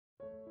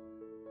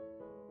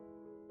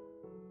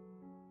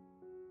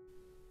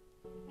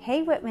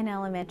Hey Whitman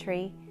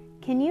Elementary,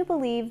 can you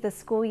believe the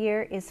school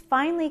year is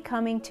finally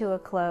coming to a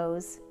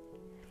close?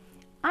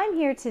 I'm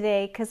here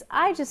today because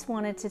I just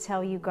wanted to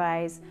tell you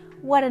guys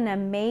what an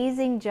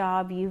amazing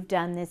job you've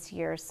done this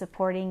year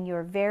supporting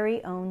your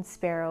very own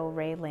Sparrow,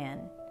 Raelyn.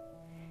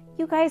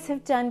 You guys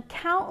have done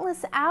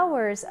countless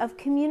hours of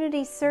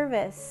community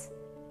service.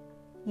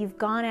 You've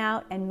gone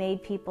out and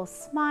made people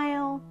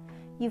smile.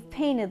 You've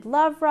painted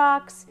love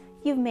rocks.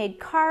 You've made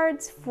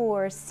cards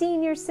for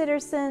senior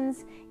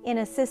citizens in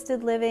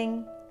assisted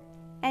living.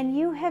 And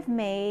you have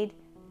made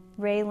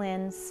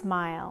Raelyn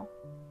smile.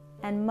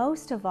 And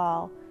most of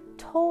all,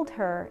 told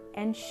her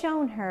and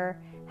shown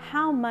her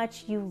how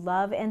much you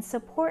love and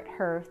support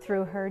her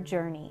through her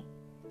journey.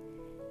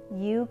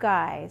 You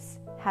guys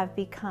have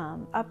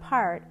become a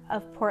part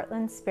of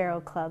Portland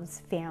Sparrow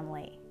Club's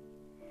family.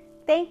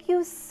 Thank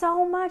you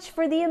so much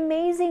for the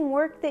amazing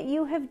work that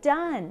you have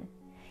done.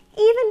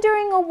 Even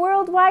during a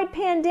worldwide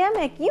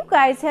pandemic, you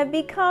guys have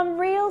become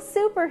real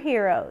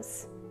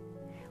superheroes.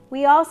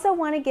 We also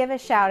want to give a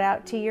shout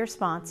out to your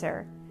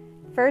sponsor,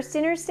 First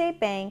Interstate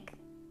Bank,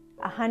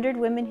 100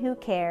 Women Who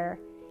Care,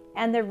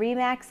 and the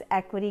RE/MAX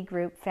Equity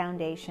Group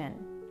Foundation.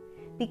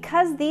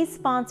 Because these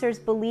sponsors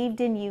believed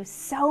in you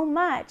so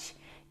much,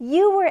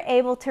 you were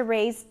able to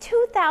raise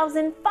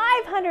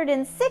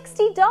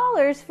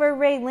 $2,560 for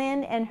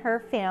Raelyn and her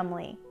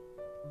family.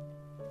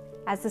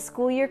 As the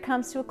school year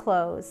comes to a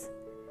close,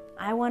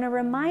 I want to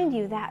remind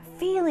you that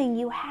feeling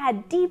you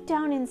had deep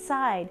down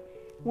inside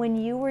when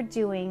you were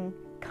doing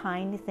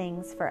kind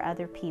things for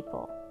other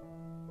people.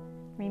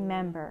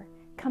 Remember,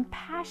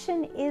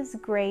 compassion is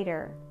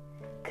greater.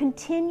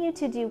 Continue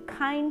to do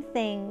kind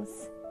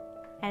things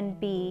and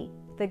be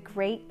the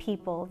great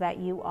people that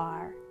you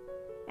are,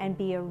 and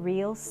be a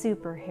real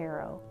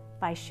superhero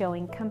by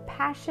showing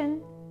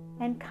compassion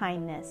and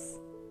kindness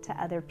to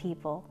other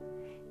people.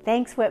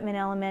 Thanks, Whitman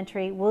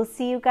Elementary. We'll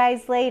see you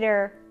guys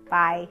later.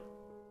 Bye.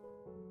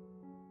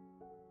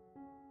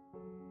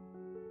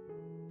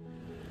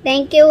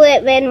 Thank you,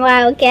 Whitman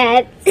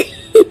Wildcats.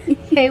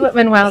 Hey,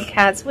 Whitman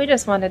Wildcats, we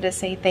just wanted to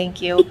say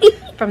thank you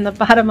from the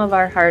bottom of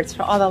our hearts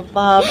for all the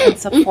love and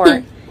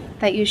support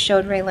that you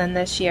showed Raelyn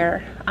this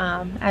year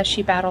as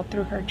she battled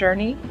through her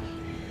journey.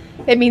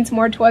 It means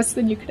more to us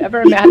than you could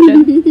ever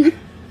imagine.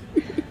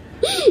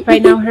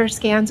 Right now her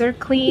scans are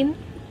clean,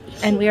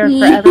 and we are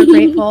forever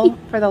grateful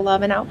for the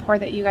love and outpour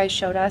that you guys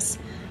showed us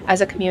as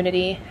a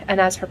community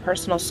and as her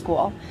personal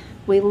school.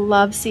 We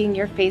love seeing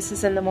your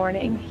faces in the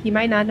morning. You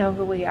might not know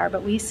who we are,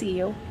 but we see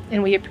you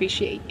and we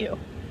appreciate you.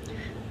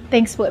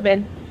 Thanks,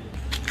 Whitman.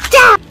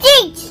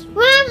 Thanks,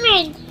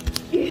 Whitman.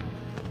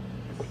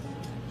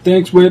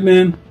 Thanks,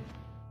 Whitman.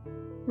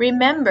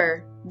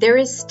 Remember, there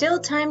is still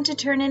time to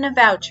turn in a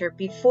voucher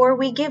before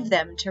we give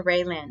them to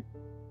Raelyn.